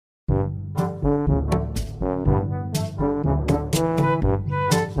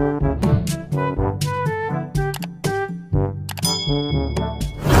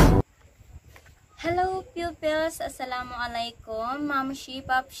Assalamualaikum, mamshi,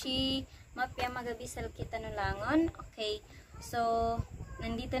 papshi, mapya magabisal kita nulangon. Okay, so,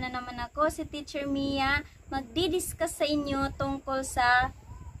 nandito na naman ako, si Teacher Mia, magdi-discuss sa inyo tungkol sa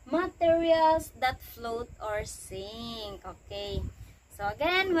materials that float or sink. Okay, so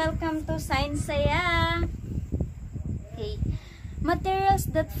again, welcome to ScieceSAYA. Okay,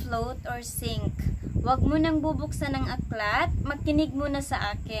 materials that float or sink. Huwag mo nang bubuksan ng aklat, makinig muna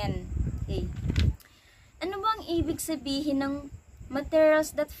sa akin. Okay. Ano bang ibig sabihin ng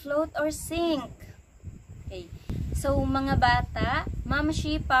materials that float or sink? Okay. So, mga bata,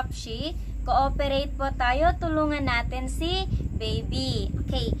 mamshi, papshi, cooperate po tayo. Tulungan natin si baby.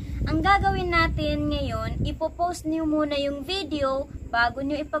 Okay. Ang gagawin natin ngayon, ipopost niyo muna yung video bago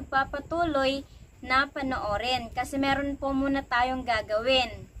niyo ipagpapatuloy na panoorin. Kasi meron po muna tayong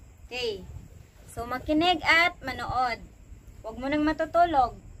gagawin. Okay. So, makinig at manood. Huwag mo nang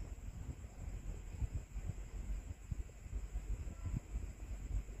matutulog.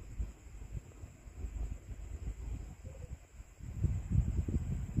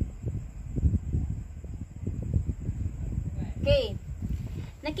 Okay.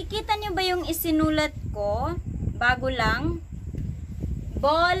 Nakikita niyo ba yung isinulat ko? Bago lang.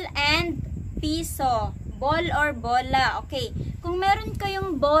 Ball and piso. Ball or bola. Okay. Kung meron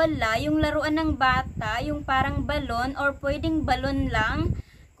kayong bola, yung laruan ng bata, yung parang balon or pwedeng balon lang.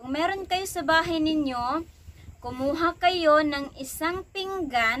 Kung meron kayo sa bahay ninyo, kumuha kayo ng isang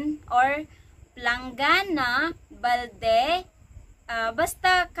pinggan or planggana, balde,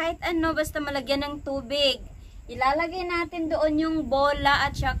 basta kahit ano, basta malagyan ng tubig. Ilalagay natin doon yung bola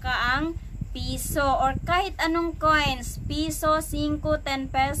at saka ang piso or kahit anong coins, piso, 5,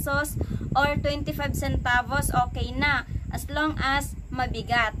 10 pesos or 25 centavos, okay na as long as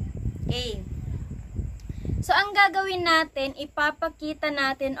mabigat. Okay. So ang gagawin natin, ipapakita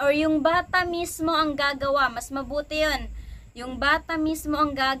natin or yung bata mismo ang gagawa, mas mabuti yun. Yung bata mismo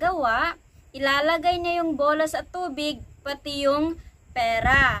ang gagawa, ilalagay niya yung bola sa tubig pati yung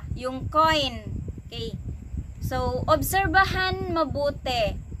pera, yung coin. Okay. So, obserbahan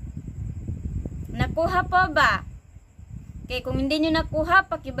mabuti. Nakuha po ba? Okay, kung hindi nyo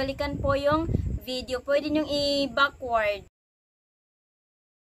nakuha, pakibalikan po yung video. Pwede nyo i-backward.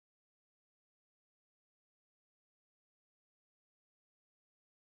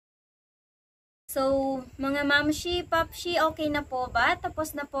 So, mga mamshi, papshi, okay na po ba?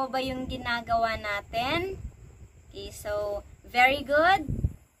 Tapos na po ba yung ginagawa natin? Okay, so, very good.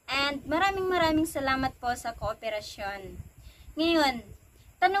 And maraming salamat po sa kooperasyon. Ngayon,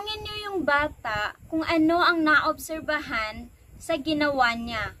 tanungin niyo yung bata kung ano ang naobserbahan sa ginawa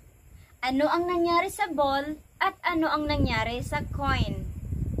niya. Ano ang nangyari sa ball at ano ang nangyari sa coin.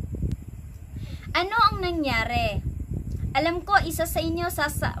 Ano ang nangyari? Alam ko, isa sa inyo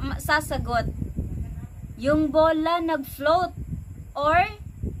sasagot. Yung bola nag-float or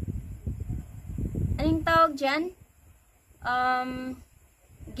anong tawag dyan?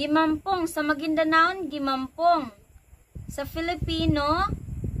 Gimampong. Sa Maguindanaon, gimampong. Sa Filipino,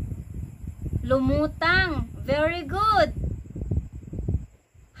 lumutang. Very good.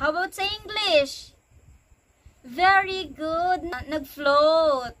 How about sa English? Very good.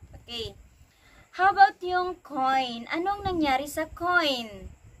 Nag-float. Okay. How about yung coin? Anong nangyari sa coin?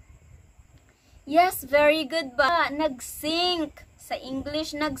 Yes, very good ba? Nag-sink. Sa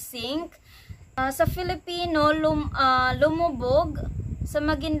English, nag-sink. Sa Filipino, lumubog. Sa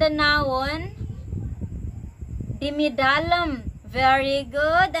Maguindanaon, dimidalam. Very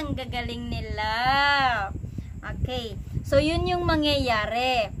good. Ang gagaling nila. Okay. So, yun yung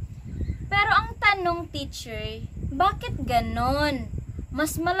mangyayari. Pero ang tanong, teacher, bakit ganon?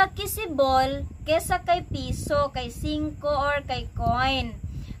 Mas malaki si ball kesa kay piso, kay 5 or kay coin.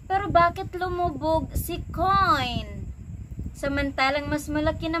 Pero bakit lumubog si coin? Samantalang mas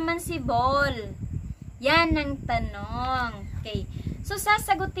malaki naman si ball. Yan ang tanong. Okay. So,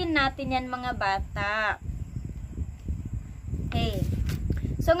 sasagutin natin yan mga bata. Okay.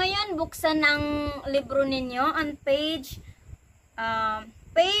 So, ngayon, buksan ang libro ninyo on page 8.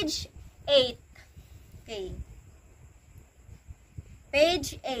 Okay. Page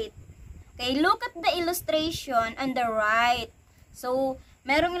 8. Okay, look at the illustration on the right. So,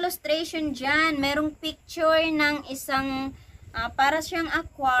 merong illustration dyan. Merong picture ng isang, para siyang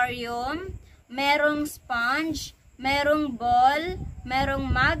aquarium. Merong sponge. Merong ball, merong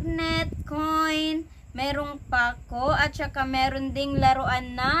magnet, coin, merong pako, at saka meron ding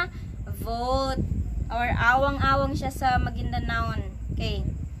laruan na vote. Or awang-awang siya sa Maguindanaon. Okay.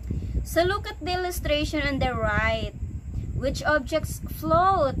 So, look at the illustration on the right. Which objects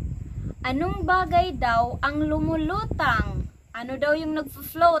float? Anong bagay daw ang lumulutang? Ano daw yung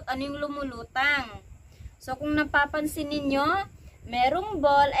nag-float? Ano yung lumulutang? So, kung napapansin ninyo, merong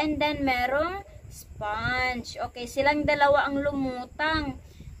ball and then merong sponge. Okay, silang dalawa ang lumutang.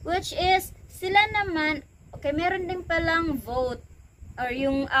 Which is, sila naman, okay, meron din palang vote or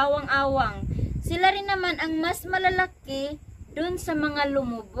yung awang-awang. Sila rin naman ang mas malalaki dun sa mga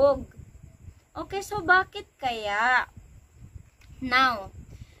lumubog. Okay, so bakit kaya? Now,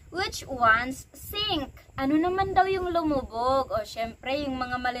 which ones sink? Ano naman daw yung lumubog? O syempre, yung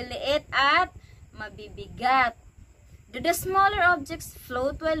mga maliliit at mabibigat. Do the smaller objects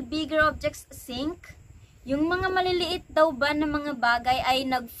float while bigger objects sink? Yung mga maliliit daw ba na mga bagay ay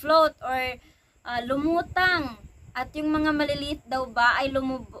nag-float or lumutang? At yung mga maliliit daw ba ay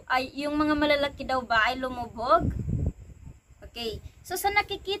yung mga malalaki daw ba ay lumubog? Okay. So sa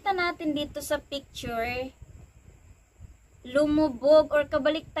nakikita natin dito sa picture, lumubog or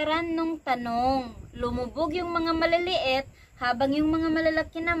kabaliktaran ng tanong. Lumubog yung mga maliliit habang yung mga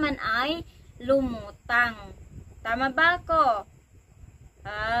malalaki naman ay lumutang. Tama ba ako?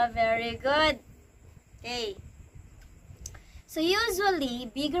 Very good. Okay. So usually,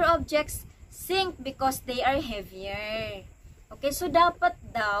 bigger objects sink because they are heavier. Okay, so dapat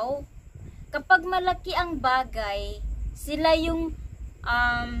daw, kapag malaki ang bagay, sila yung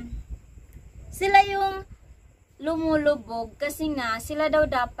lumulubog kasi nga, sila daw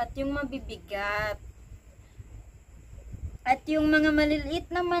dapat yung mabibigat. At yung mga maliliit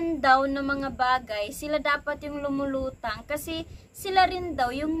naman daw na mga bagay, sila dapat yung lumulutang kasi sila rin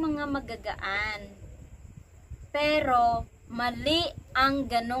daw yung mga magagaan. Pero, mali ang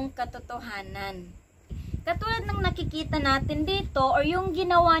ganong katotohanan. Katulad ng nakikita natin dito or yung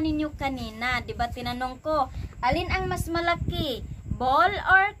ginawa ninyo kanina, di ba tinanong ko, alin ang mas malaki? Ball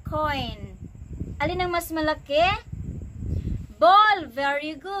or coin? Alin ang mas malaki? Ball,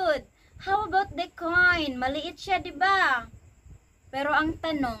 very good. How about the coin? Maliit siya, di ba? Pero ang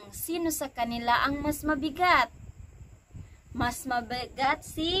tanong, sino sa kanila ang mas mabigat? Mas mabigat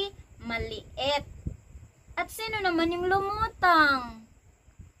si maliit. At sino naman yung lumutang?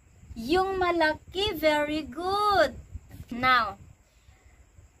 Yung malaki, very good. Now,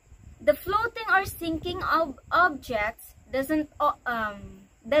 the floating or sinking of objects does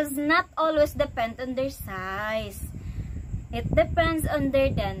not always depend on their size. It depends on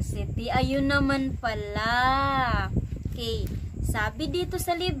their density. Ayun naman pala. Okay, sabi dito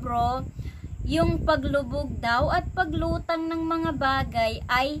sa libro, yung paglubog daw at paglutang ng mga bagay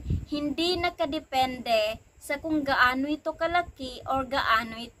ay hindi nakadepende sa kung gaano ito kalaki or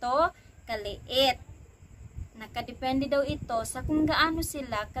gaano ito kaliit. Nakadepende daw ito sa kung gaano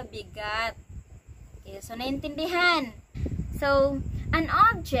sila kabigat. Okay, so naintindihan. So, an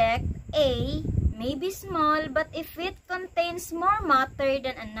object A may be small, but if it contains more matter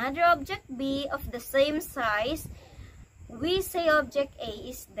than another object B of the same size, we say object A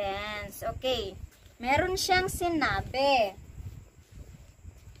is dense. Okay, meron siyang sinabi.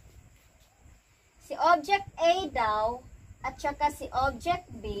 Si object A daw, at saka si object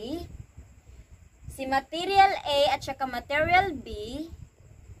B, si material A at saka material B,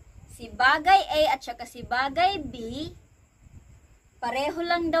 si bagay A at saka si bagay B, pareho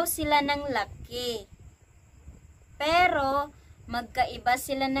lang daw sila ng laki. Pero, magkaiba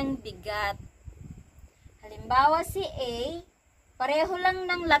sila ng bigat. Halimbawa si A, pareho lang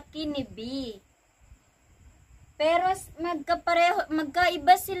ng laki ni B. Pero,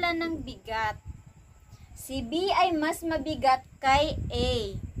 magkaiba sila ng bigat. Si B ay mas mabigat kay A.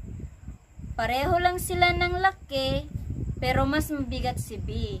 Pareho lang sila ng laki, pero mas mabigat si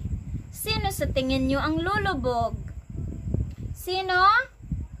B. Sino sa tingin nyo ang lulubog? Sino?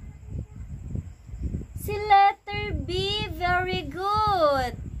 Si letter B. Very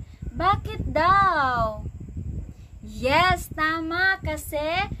good. Bakit daw? Yes, tama.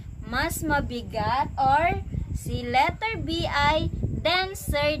 Kasi mas mabigat or si letter B ay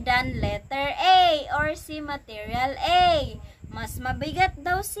denser than letter A or si material A. Mas mabigat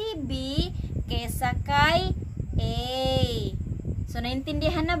daw si B kesa kay A. So,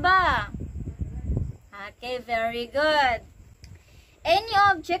 naintindihan na ba? Okay, very good. Any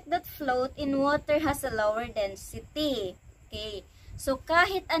object that float in water has a lower density. Okay. So,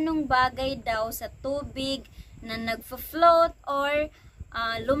 kahit anong bagay daw sa tubig na nagfa-float or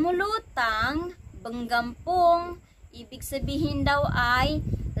lumulutang, banggampong, ibig sabihin daw ay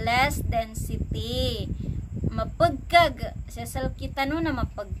less density. Mapagkag. Sasalkitan mo na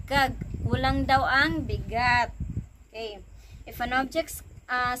mapagkag. Kulang daw ang bigat. Okay. If an object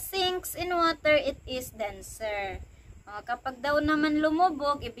sinks in water, it is denser. Kapag daw naman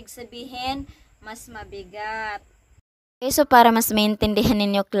lumubog, ibig sabihin mas mabigat. Okay, so para mas maintindihan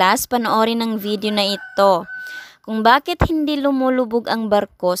ninyo class, panoorin ang video na ito. kung bakit hindi lumulubog ang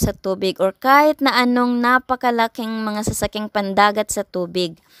barko sa tubig or kahit na anong napakalaking mga sasakyang pandagat sa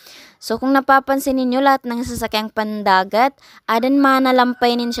tubig. So kung napapansin ninyo, lahat ng sasakyang pandagat, adan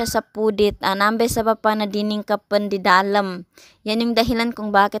manalampainin siya sa pudit, anambay sa papa na dining kapandidalam. Yan yung dahilan kung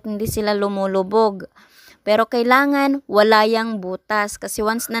bakit hindi sila lumulubog. Pero kailangan wala yang butas, kasi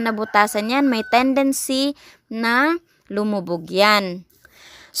once na nabutasan yan, may tendency na lumubog yan.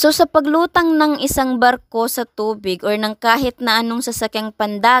 So sa paglutang ng isang barko sa tubig or ng kahit na anong sasakyang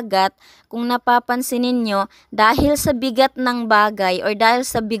pandagat, kung napapansin ninyo, dahil sa bigat ng bagay or dahil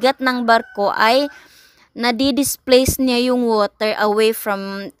sa bigat ng barko ay nadi-displace niya yung water away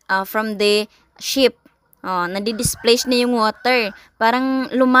from the ship. Nadi-displace niya yung water. Parang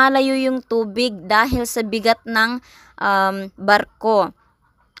lumalayo yung tubig dahil sa bigat ng barko.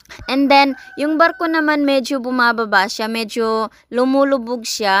 And then, yung barko naman medyo bumababa siya, medyo lumulubog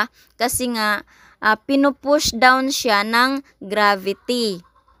siya kasi nga pinupush down siya ng gravity.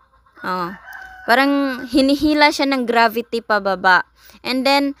 Parang hinihila siya ng gravity pababa. And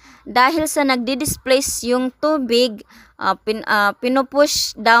then, dahil sa nagdi-displace yung tubig,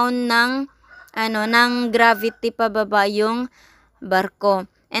 pinupush down ng gravity pababa yung barko.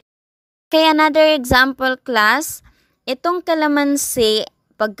 And okay, another example class, itong kalamansi,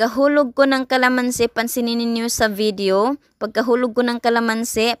 pagkahulog ko ng kalamansi, pansinin ninyo sa video, pagkahulog ko ng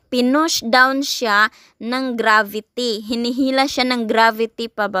kalamansi, pinush down siya ng gravity. Hinihila siya ng gravity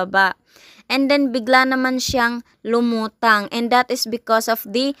pababa. And then bigla naman siyang lumutang. And that is because of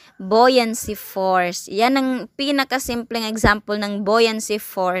the buoyancy force. Yan ang pinakasimpleng example ng buoyancy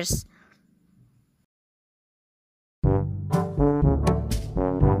force.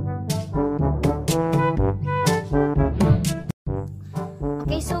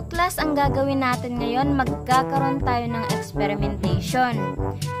 Okay, so class, ang gagawin natin ngayon, magkakaroon tayo ng experimentation.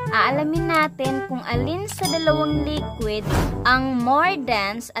 Aalamin natin kung alin sa dalawang liquid ang more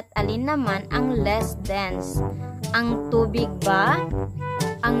dense at alin naman ang less dense. Ang tubig ba?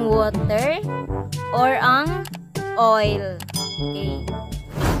 Ang water? Or ang oil? Okay.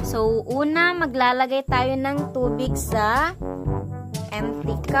 So, una, maglalagay tayo ng tubig sa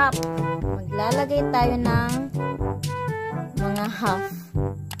empty cup. Maglalagay tayo ng mga half.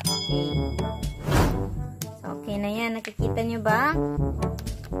 Okay. So, okay na yan. Nakikita nyo ba?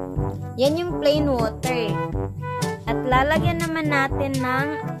 Yan yung plain water. At lalagyan naman natin ng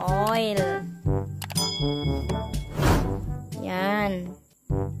oil. Yan.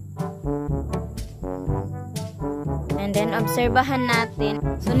 And then, obserbahan natin.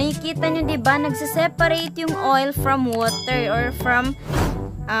 So, nakikita nyo, diba? Nagsiseparate yung oil from water or from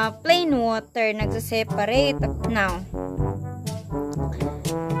plain water. Nagsiseparate. Now,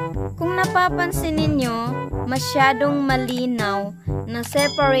 kung napapansin ninyo, masyadong malinaw na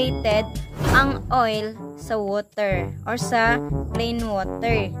separated ang oil sa water or sa plain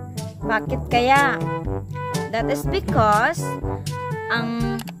water. Bakit kaya? That is because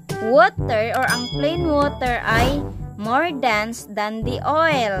ang water or ang plain water ay more dense than the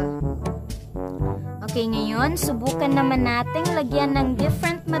oil. Okay, ngayon, subukan naman nating lagyan ng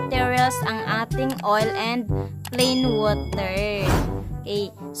different materials ang ating oil and plain water.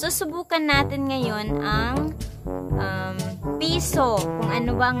 Okay, so subukan natin ngayon ang piso. Kung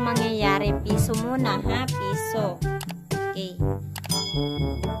ano ba ang mangyayari. Piso muna, ha? Piso. Okay.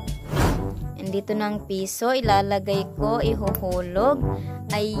 And dito ng piso, ilalagay ko, ihuhulog.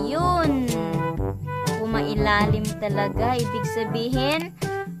 Ayun. Pumailalim talaga. Ibig sabihin,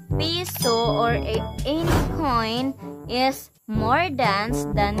 piso or any coin is more dense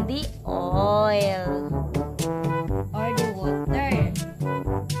than the oil or the water.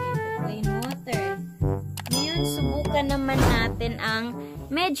 Plain water. Ngayon, subukan naman natin ang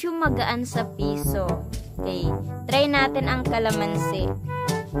medyo magaan sa piso. Okay. Try natin ang kalamansi.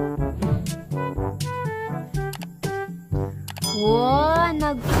 Wow,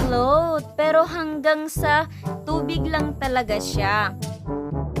 nag-float. Pero hanggang sa tubig lang talaga siya.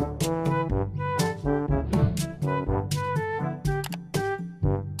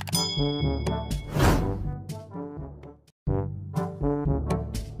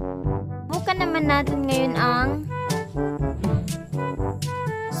 Bukan naman natin ngayon ang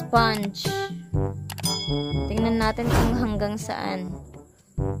sponge. Tingnan natin kung hanggang saan.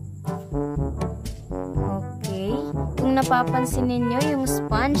 Okay. Kung napapansin ninyo, yung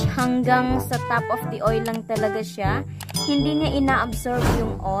sponge hanggang sa top of the oil lang talaga siya. Hindi niya ina-absorb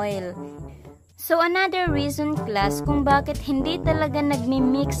yung oil. So, another reason, class, kung bakit hindi talaga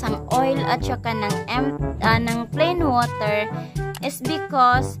nagmi-mix ang oil at saka ng plain water is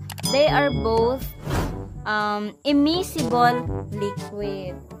because they are both immiscible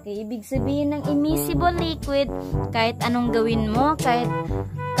liquid. Okay, ibig sabihin ng immiscible liquid, kahit anong gawin mo,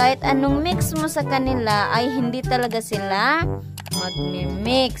 kahit anong mix mo sa kanila, ay hindi talaga sila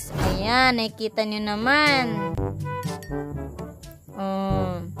magmi-mix. Ayan, nakikita nyo naman.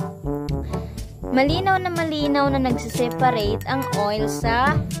 Malinaw na nagsiseparate ang oil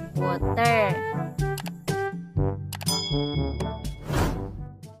sa water.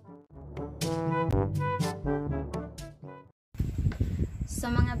 So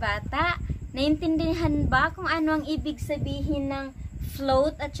mga bata, naintindihan ba kung ano ang ibig sabihin ng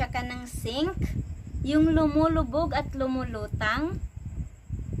float at saka ng sink? Yung lumulubog at lumulutang?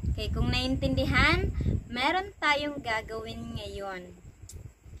 Okay, kung naintindihan, meron tayong gagawin ngayon.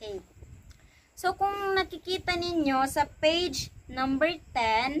 Okay. So kung nakikita ninyo sa page number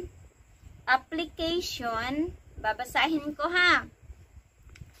 10, application, babasahin ko ha.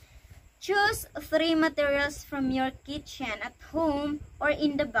 Choose 3 materials from your kitchen, at home, or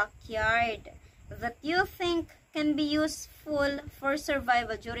in the backyard that you think can be useful for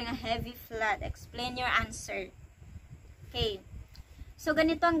survival during a heavy flood. Explain your answer. Okay. So,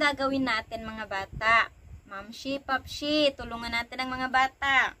 ganito ang gagawin natin mga bata. Mamshi, papshi, tulungan natin ang mga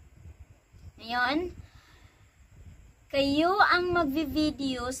bata. Ngayon, kayo ang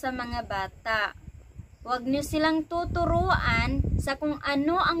magvi-video sa mga bata. Huwag nyo silang tuturuan sa kung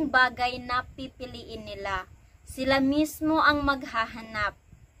ano ang bagay na pipiliin nila. Sila mismo ang maghahanap.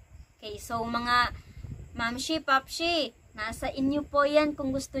 Okay, so mga mamshi, papshi, nasa inyo po yan kung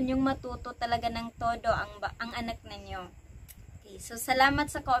gusto nyong matuto talaga ng todo ang anak ninyo. Okay, so salamat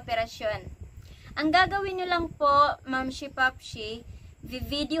sa kooperasyon. Ang gagawin nyo lang po, mamshi, papshi,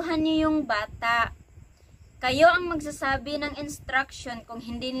 videohan nyo yung bata. Kayo ang magsasabi ng instruction kung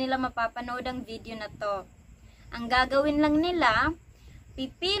hindi nila mapapanood ang video na to. Ang gagawin lang nila,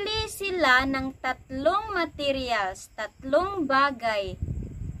 pipili sila ng 3 materials, 3 bagay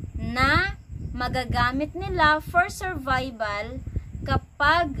na magagamit nila for survival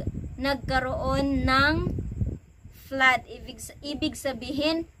kapag nagkaroon ng flood. Ibig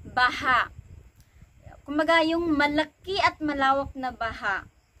sabihin, baha. Kumbaga, yung malaki at malawak na baha.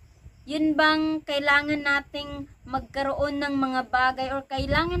 Yun bang kailangan nating magkaroon ng mga bagay or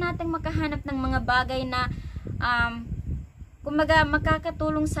kailangan nating makahanap ng mga bagay na kumbaga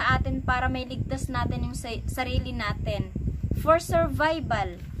makakatulong sa atin para may ligtas natin yung sarili natin for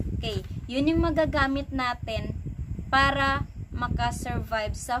survival. Okay, yun yung magagamit natin para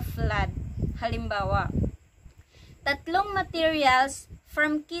makasurvive sa flood. Halimbawa, 3 materials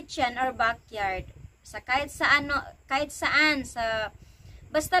from kitchen or backyard. Sa kahit saan sa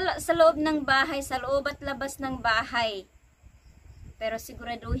basta sa loob ng bahay, sa loob at labas ng bahay. Pero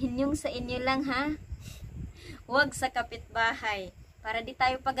siguraduhin yung sa inyo lang ha. Huwag sa kapitbahay. Para di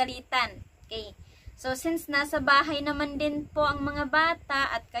tayo pagalitan. Okay. So since nasa bahay naman din po ang mga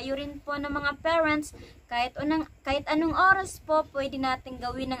bata at kayo rin po ng mga parents, kahit anong oras po pwede natin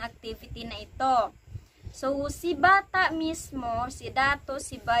gawin ang activity na ito. So si bata mismo, si Dato,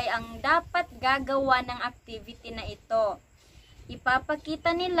 si Bay ang dapat gagawa ng activity na ito.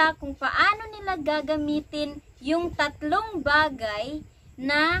 Ipapakita nila kung paano nila gagamitin yung 3 bagay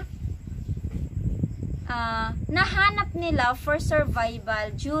na nahanap nila for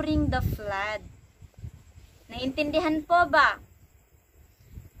survival during the flood. Naintindihan po ba?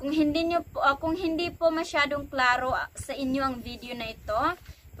 Kung hindi po masyadong klaro sa inyo ang video na ito,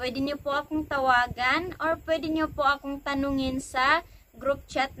 pwede niyo po akong tawagan or pwede niyo po akong tanungin sa group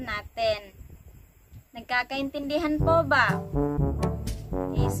chat natin. Nagkakaintindihan po ba?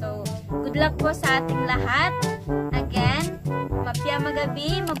 Okay, so, good luck po sa ating lahat. Again, mapya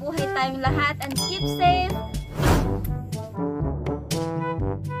magabi, mabuhay tayong lahat and keep safe.